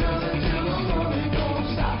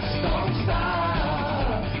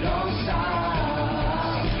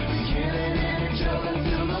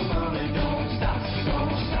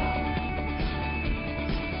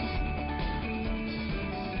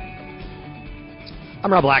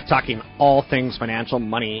I'm Rob Black, talking all things financial,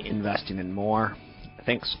 money, investing, and more.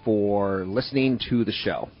 Thanks for listening to the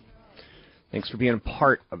show. Thanks for being a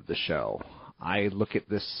part of the show. I look at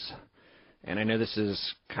this, and I know this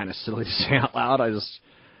is kind of silly to say out loud,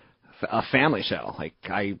 a family show. Like,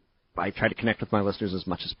 I try to connect with my listeners as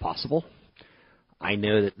much as possible. I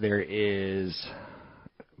know that there is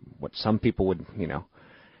what some people would,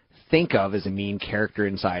 think of as a mean character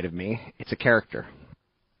inside of me. It's a character.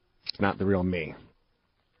 It's not the real me.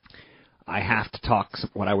 I have to talk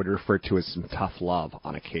what I would refer to as some tough love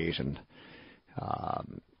on occasion.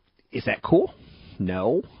 Is that cool?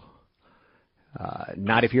 No.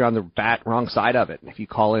 Not if you're on the wrong side of it. If you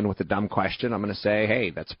call in with a dumb question, I'm going to say,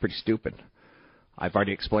 hey, that's pretty stupid. I've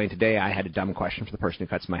already explained today I had a dumb question for the person who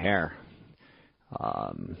cuts my hair.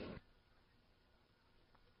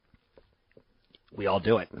 We all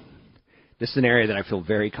do it. This is an area that I feel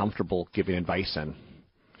very comfortable giving advice in.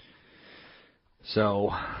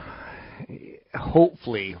 So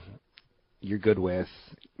hopefully you're good with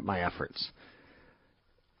my efforts.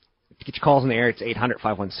 To get your calls in the air, it's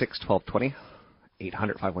 800-516-1220.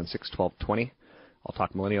 800-516-1220. I'll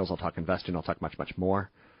talk millennials, I'll talk investing, I'll talk much, much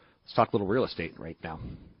more. Let's talk a little real estate right now.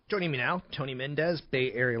 Joining me now, Tony Mendez,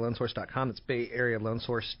 BayAreaLoanSource.com. That's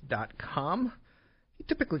BayAreaLoanSource.com. He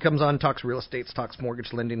typically comes on, talks real estate, talks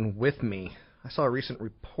mortgage lending with me. I saw a recent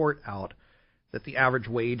report out that the average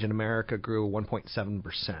wage in America grew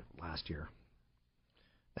 1.7% last year.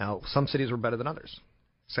 Now, some cities were better than others.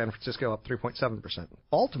 San Francisco up 3.7%.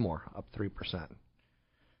 Baltimore up 3%.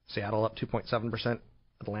 Seattle up 2.7%.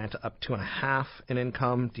 Atlanta up 2.5% in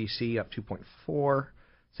income. D.C. up 2.4%.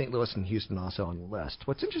 St. Louis and Houston also on the list.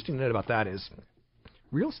 What's interesting to note about that is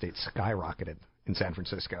real estate skyrocketed in San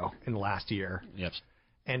Francisco in the last year. Yes.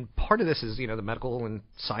 And part of this is, the medical and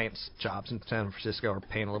science jobs in San Francisco are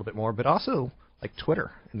paying a little bit more, but also like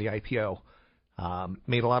Twitter and the IPO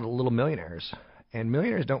made a lot of little millionaires. And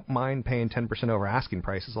millionaires don't mind paying 10% over asking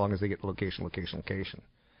price as long as they get location.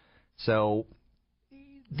 So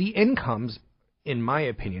the incomes, in my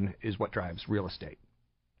opinion, is what drives real estate.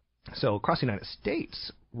 So across the United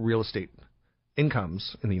States, real estate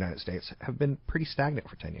incomes in the United States have been pretty stagnant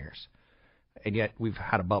for 10 years. And yet we've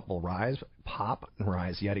had a bubble rise, pop, and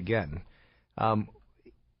rise yet again.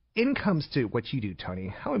 Incomes to what you do, Tony,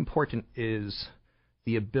 how important is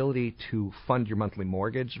the ability to fund your monthly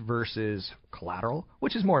mortgage versus collateral?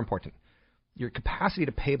 Which is more important, your capacity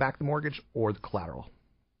to pay back the mortgage or the collateral?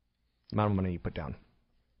 The amount of money you put down.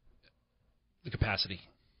 The capacity.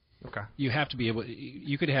 Okay. You have to be able.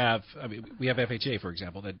 You could have. We have FHA, for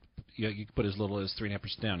example, that you can put as little as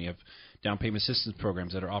 3.5% down. You have down payment assistance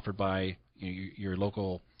programs that are offered by your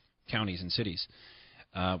local counties and cities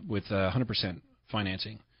with 100%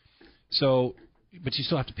 financing. So, but you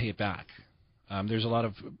still have to pay it back. There's a lot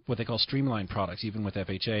of what they call streamlined products, even with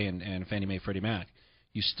FHA and Fannie Mae, Freddie Mac.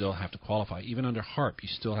 You still have to qualify. Even under HARP, you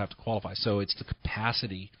still have to qualify. So it's the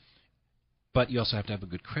capacity, but you also have to have a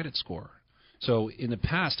good credit score. So in the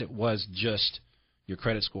past, it was just your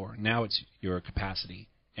credit score. Now it's your capacity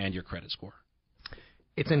and your credit score.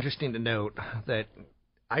 It's interesting to note that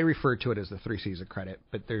I refer to it as the 3 C's of credit,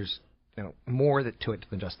 but there's more to it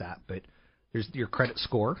than just that. But there's your credit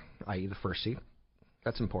score, i.e. the first C.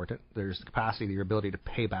 That's important. There's the capacity, your ability to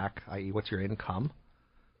pay back, i.e. what's your income.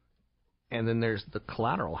 And then there's the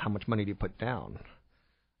collateral, how much money do you put down?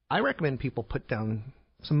 I recommend people put down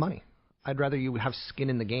some money. I'd rather you have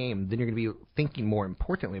skin in the game than you're going to be thinking more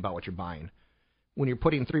importantly about what you're buying. When you're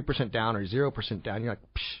putting 3% down or 0% down, you're like,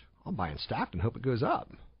 I'll buy in Stockton and hope it goes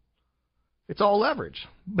up. It's all leverage.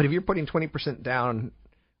 But if you're putting 20% down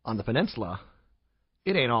on the peninsula,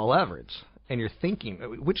 it ain't all leverage. And you're thinking,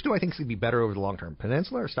 which do I think is going to be better over the long term,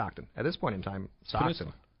 Peninsula or Stockton? At this point in time, Stockton.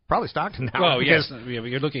 Peninsula. Probably Stockton now. Well, yes.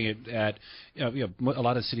 You're looking at a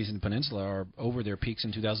lot of cities in the peninsula are over their peaks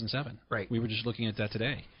in 2007. Right. We were just looking at that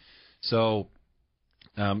today. So,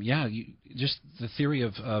 just the theory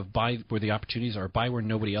of buy where the opportunities are, buy where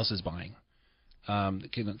nobody else is buying,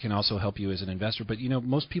 can also help you as an investor. But,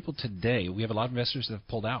 most people today, we have a lot of investors that have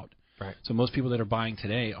pulled out. Right. So most people that are buying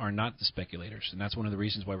today are not the speculators, and that's one of the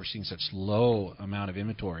reasons why we're seeing such low amount of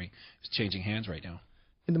inventory is changing hands right now.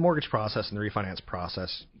 In the mortgage process and the refinance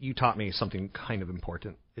process, you taught me something kind of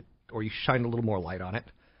important, or you shined a little more light on it.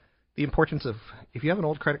 The importance of, if you have an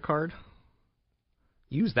old credit card,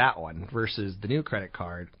 use that one versus the new credit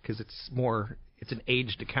card because it's an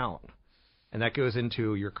aged account. And that goes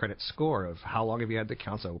into your credit score of how long have you had the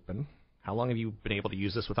accounts open, how long have you been able to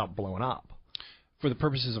use this without blowing up. For the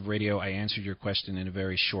purposes of radio, I answered your question in a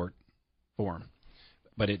very short form.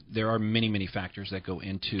 But there are many, many factors that go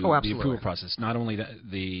into the approval process. Not only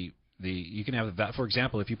the You can have, for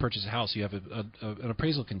example, if you purchase a house, you have an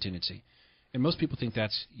appraisal contingency. And most people think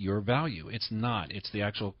that's your value. It's not. It's the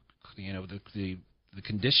actual, the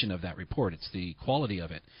condition of that report. It's the quality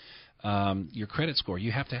of it. Your credit score.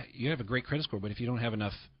 You have a great credit score, but if you don't have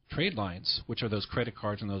enough trade lines, which are those credit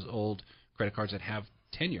cards and those old credit cards that have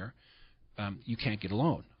tenure, you can't get a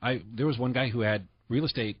loan. There was one guy who had real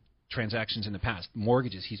estate transactions in the past,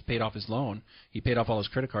 mortgages. He's paid off his loan. He paid off all his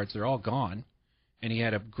credit cards. They're all gone. And he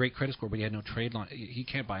had a great credit score, but he had no trade line. He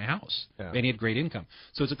can't buy a house. Yeah. And he had great income.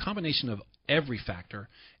 So it's a combination of every factor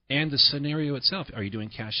and the scenario itself. Are you doing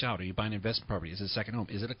cash out? Are you buying an investment property? Is it a second home?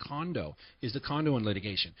 Is it a condo? Is the condo in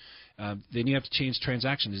litigation? Then you have to change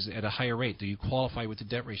transactions. Is it at a higher rate? Do you qualify with the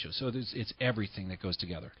debt ratio? So it's everything that goes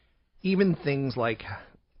together. Even things like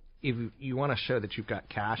if you want to show that you've got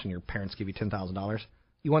cash and your parents give you $10,000,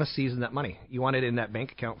 you want to season that money. You want it in that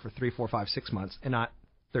bank account for 3, 4, 5, 6 months and not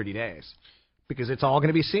 30 days. Because it's all going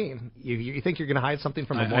to be seen. You think you're going to hide something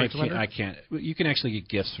from a mortgage lender? I can't. You can actually get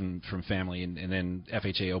gifts from family, and then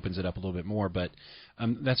FHA opens it up a little bit more. But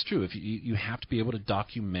that's true. If you have to be able to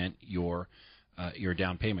document your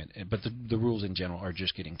down payment. But the rules in general are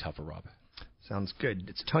just getting tougher, Rob. Sounds good.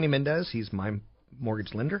 It's Tony Mendez. He's my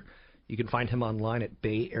mortgage lender. You can find him online at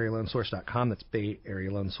BayAreaLoanSource.com. That's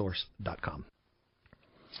BayAreaLoanSource.com.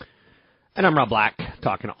 And I'm Rob Black,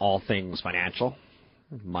 talking all things financial.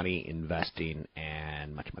 Money, investing,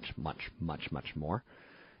 and much, much, much, much, much more.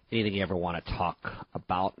 Anything you ever want to talk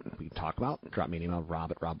about, we can talk about. Drop me an email,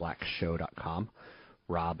 rob@robblackshow.com.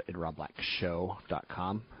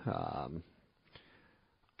 rob@robblackshow.com.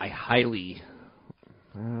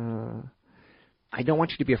 I don't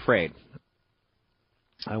want you to be afraid.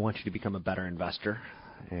 I want you to become a better investor.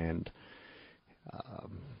 And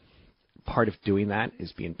part of doing that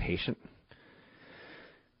is being patient.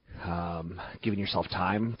 Giving yourself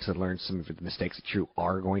time to learn some of the mistakes that you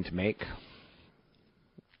are going to make.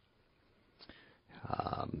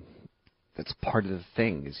 That's part of the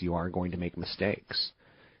thing, is you are going to make mistakes.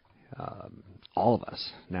 All of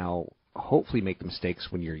us. Now, hopefully make the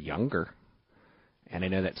mistakes when you're younger. And I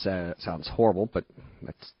know that sounds horrible, but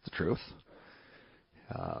that's the truth.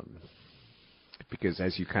 Because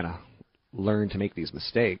as you kind of learn to make these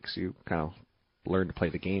mistakes, you kind of learn to play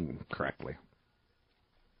the game correctly.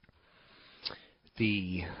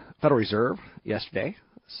 The Federal Reserve yesterday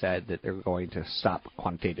said that they're going to stop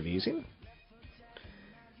quantitative easing.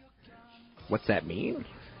 What's that mean?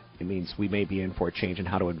 It means we may be in for a change in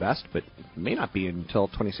how to invest, but it may not be until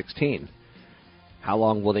 2016. How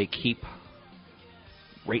long will they keep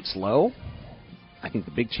rates low? I think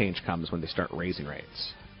the big change comes when they start raising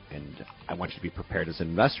rates. And I want you to be prepared as an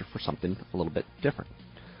investor for something a little bit different.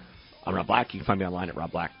 I'm Rob Black. You can find me online at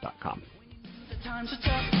robblack.com. The times are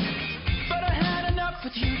tough, but I had enough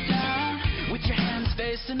with you down, with your hands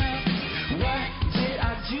facing up. What did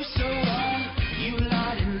I do so wrong? You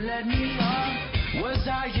lied and led me on. Was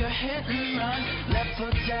I your hit and run? Left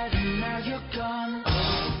for dead and now you're gone.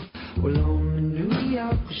 Well, home in New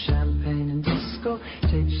York with champagne and disco,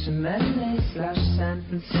 tapes from LA/San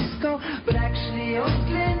Francisco, but actually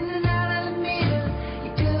Oakland and Alameda.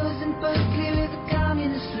 Your girl was in Berkeley with a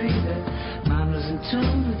communist leader. Mine was in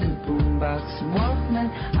tune with a boombox and Walkman.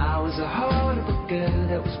 I was a horrible girl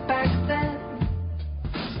that was back then.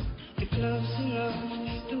 Your gloves and love,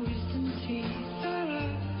 the wisdom teeth are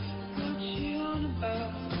up. What you on about?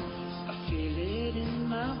 I feel it in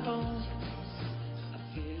my bones.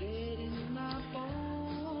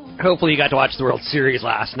 Hopefully you got to watch the World Series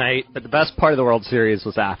last night, but the best part of the World Series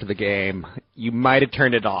was after the game. You might have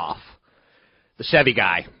turned it off. The Chevy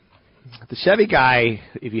guy. The Chevy guy,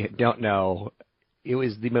 if you don't know, it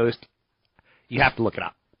was the most... You have to look it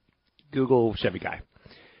up. Google Chevy guy.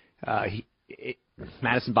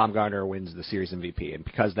 Madison Bumgarner wins the series MVP, and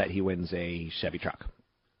because of that, he wins a Chevy truck.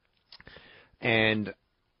 And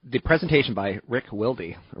the presentation by Rick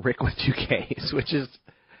Wilde, Rick with 2 Ks, which is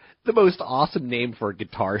the most awesome name for a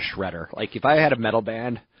guitar shredder. Like, if I had a metal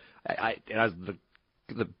band, I was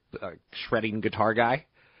the shredding guitar guy,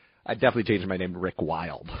 I'd definitely change my name to Rick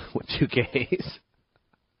Wild with 2 Ks.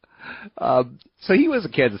 So he was a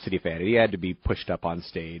Kansas City fan, and he had to be pushed up on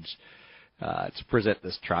stage to present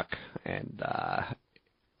this truck. And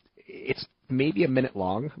it's maybe a minute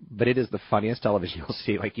long, but it is the funniest television you'll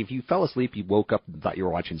see. Like, if you fell asleep, you woke up and thought you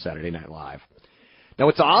were watching Saturday Night Live. Now,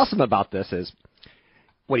 what's awesome about this is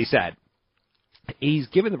what he said. He's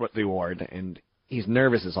given the award, and he's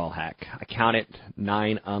nervous as all heck. I counted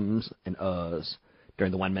 9 ums and uhs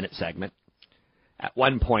during the 1-minute segment. At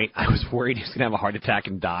one point, I was worried he was going to have a heart attack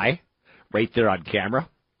and die right there on camera.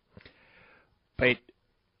 But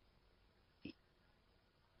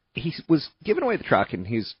he was giving away the truck, and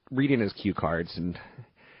he's reading his cue cards, and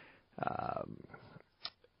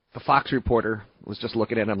the Fox reporter was just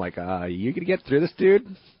looking at him like, you gonna get through this,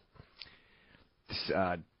 dude?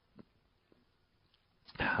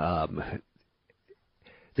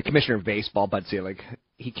 The commissioner of baseball, Bud Selig,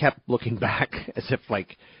 he kept looking back as if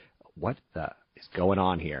like, what is going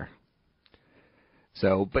on here?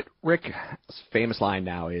 So, but Rick's famous line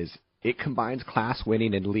now is, it combines class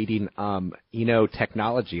winning and leading,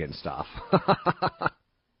 technology and stuff.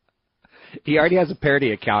 He already has a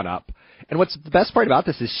parody account up. And what's the best part about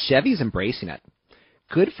this is Chevy's embracing it.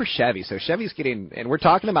 Good for Chevy. So Chevy's getting, and we're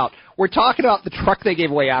talking about the truck they gave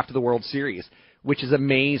away after the World Series, which is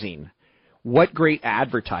amazing. What great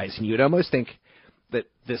advertising. You'd almost think that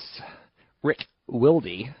this Rick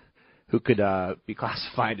Wilde, who could be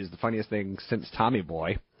classified as the funniest thing since Tommy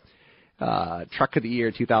Boy, Truck of the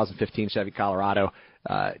Year 2015 Chevy Colorado,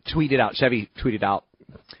 Chevy tweeted out,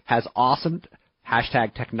 has awesome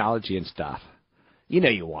hashtag technology and stuff. You know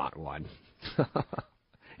you want one.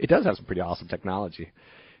 It does have some pretty awesome technology,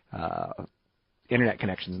 internet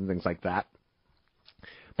connections and things like that.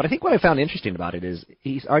 But I think what I found interesting about it is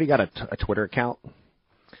he's already got a Twitter account,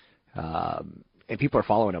 and people are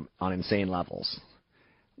following him on insane levels.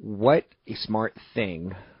 What a smart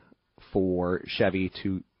thing for Chevy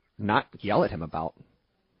to not yell at him about,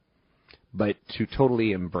 but to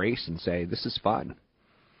totally embrace and say, this is fun.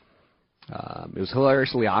 It was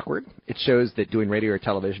hilariously awkward. It shows that doing radio or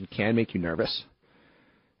television can make you nervous.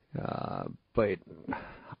 But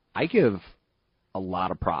I give a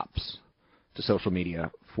lot of props to social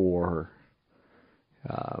media for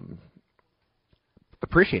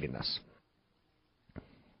appreciating this.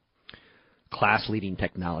 Class-leading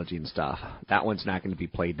technology and stuff. That one's not going to be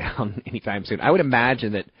played down anytime soon. I would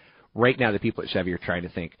imagine that right now the people at Chevy are trying to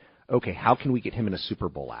think, okay, how can we get him in a Super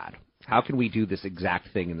Bowl ad? How can we do this exact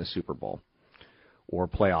thing in the Super Bowl or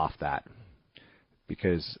play off that?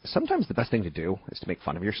 Because sometimes the best thing to do is to make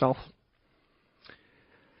fun of yourself.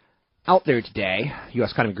 Out there today,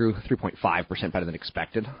 U.S. economy grew 3.5% better than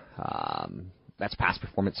expected. That's past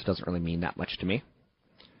performance. It doesn't really mean that much to me.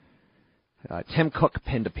 Tim Cook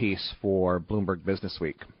penned a piece for Bloomberg Business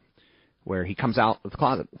Week where he comes out of the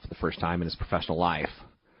closet for the first time in his professional life.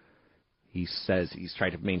 He says he's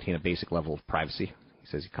tried to maintain a basic level of privacy. He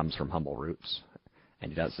says he comes from humble roots,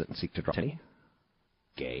 and he doesn't seek to draw any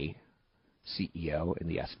gay CEO in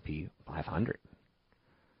the S&P 500.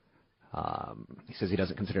 He says he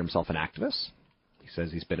doesn't consider himself an activist. He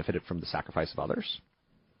says he's benefited from the sacrifice of others.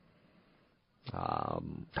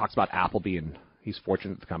 Talks about Apple being, he's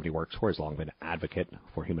fortunate that the company works for, has long been an advocate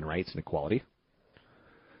for human rights and equality.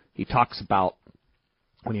 He talks about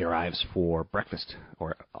when he arrives for breakfast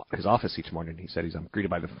or his office each morning, he said he's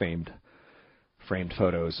greeted by the framed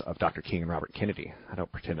photos of Dr. King and Robert Kennedy. I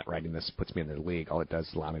don't pretend that writing this puts me in their league. All it does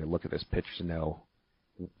is allow me to look at this picture to know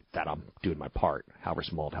that I'm doing my part, however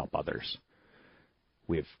small, to help others.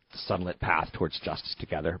 We have the sunlit path towards justice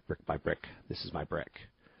together, brick by brick. This is my brick.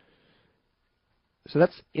 So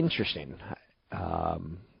that's interesting.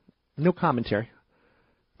 No commentary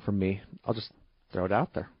from me. I'll just throw it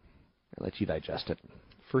out there and let you digest it.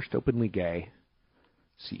 First openly gay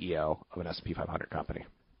CEO of an S&P 500 company.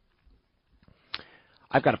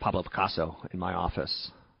 I've got a Pablo Picasso in my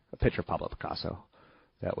office, a picture of Pablo Picasso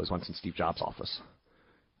that was once in Steve Jobs' office.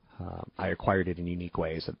 I acquired it in unique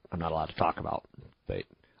ways that I'm not allowed to talk about, but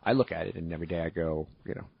I look at it and every day I go,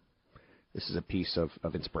 this is a piece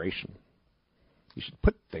of inspiration. You should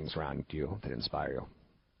put things around you that inspire you.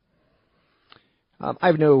 I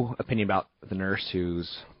have no opinion about the nurse who's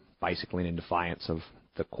bicycling in defiance of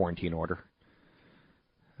the quarantine order.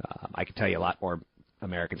 I can tell you a lot more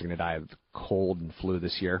Americans are going to die of the cold and flu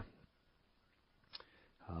this year,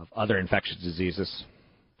 of other infectious diseases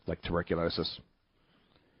like tuberculosis,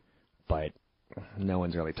 but no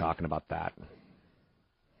one's really talking about that.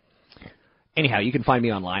 Anyhow, you can find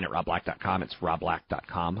me online at robblack.com. It's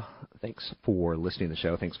robblack.com. Thanks for listening to the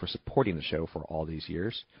show. Thanks for supporting the show for all these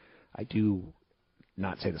years. I do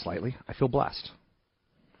not say this lightly. I feel blessed.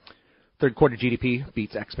 Third quarter GDP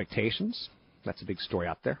beats expectations. That's a big story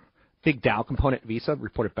out there. Big Dow component Visa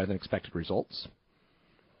reported better than expected results.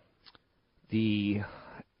 The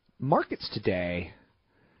markets today,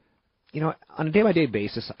 on a day-by-day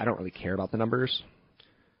basis, I don't really care about the numbers.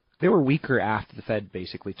 They were weaker after the Fed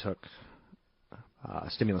basically took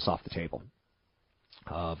stimulus off the table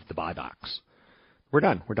of the buybacks. We're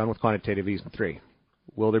done. We're done with quantitative easing 3.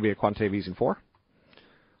 Will there be a quantitative easing 4?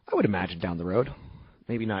 I would imagine down the road.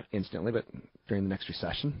 Maybe not instantly, but during the next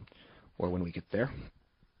recession or when we get there.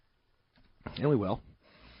 And we will.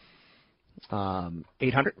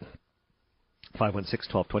 800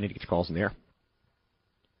 516-1220 to get your calls in the air.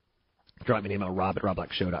 Drop me an email,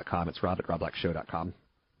 rob@robblackshow.com. It's rob@robblackshow.com.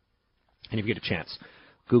 And if you get a chance,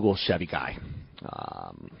 Google Chevy Guy.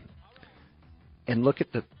 And look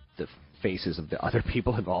at the faces of the other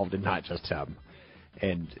people involved and not just him.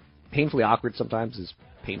 And painfully awkward sometimes is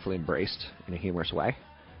painfully embraced in a humorous way.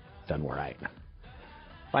 Done right.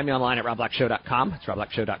 Find me online at robblackshow.com. It's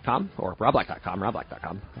robblackshow.com or robblack.com,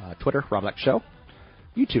 robblack.com. Twitter, Rob Black Show.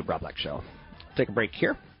 YouTube, Rob Black Show. Take a break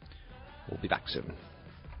here. We'll be back soon.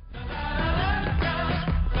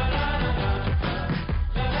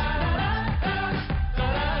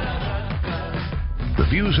 The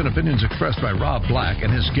views and opinions expressed by Rob Black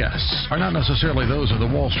and his guests are not necessarily those of the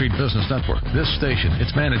Wall Street Business Network, this station,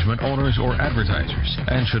 its management, owners, or advertisers,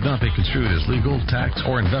 and should not be construed as legal, tax,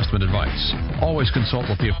 or investment advice. Always consult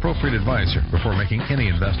with the appropriate advisor before making any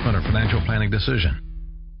investment or financial planning decision.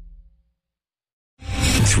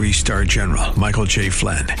 3-star General Michael J.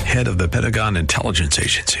 Flynn, head of the Pentagon Intelligence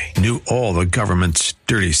Agency, knew all the government's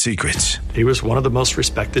dirty secrets. He was one of the most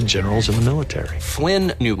respected generals in the military.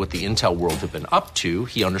 Flynn knew what the intel world had been up to.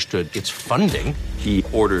 He understood its funding. He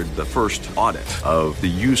ordered the first audit of the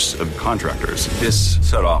use of contractors. This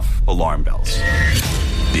set off alarm bells.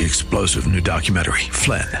 The explosive new documentary,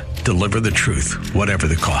 Flynn, Deliver the Truth, Whatever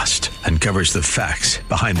the Cost, uncovers the facts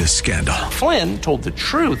behind this scandal. Flynn told the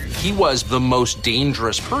truth. He was the most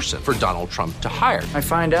dangerous person for Donald Trump to hire. I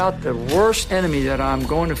find out the worst enemy that I'm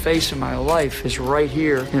going to face in my life is right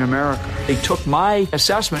here in America. They took my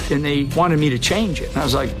assessment and they wanted me to change it. And I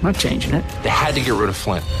was like, I'm not changing it. They had to get rid of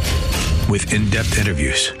Flynn. With in-depth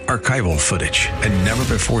interviews, archival footage, and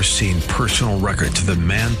never-before-seen personal records of the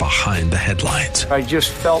man behind the headlines. I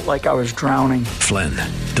just felt like I was drowning. Flynn,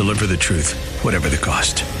 Deliver the Truth, Whatever the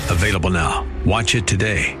Cost. Available now. Watch it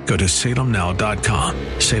today. Go to salemnow.com.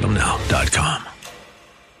 salemnow.com.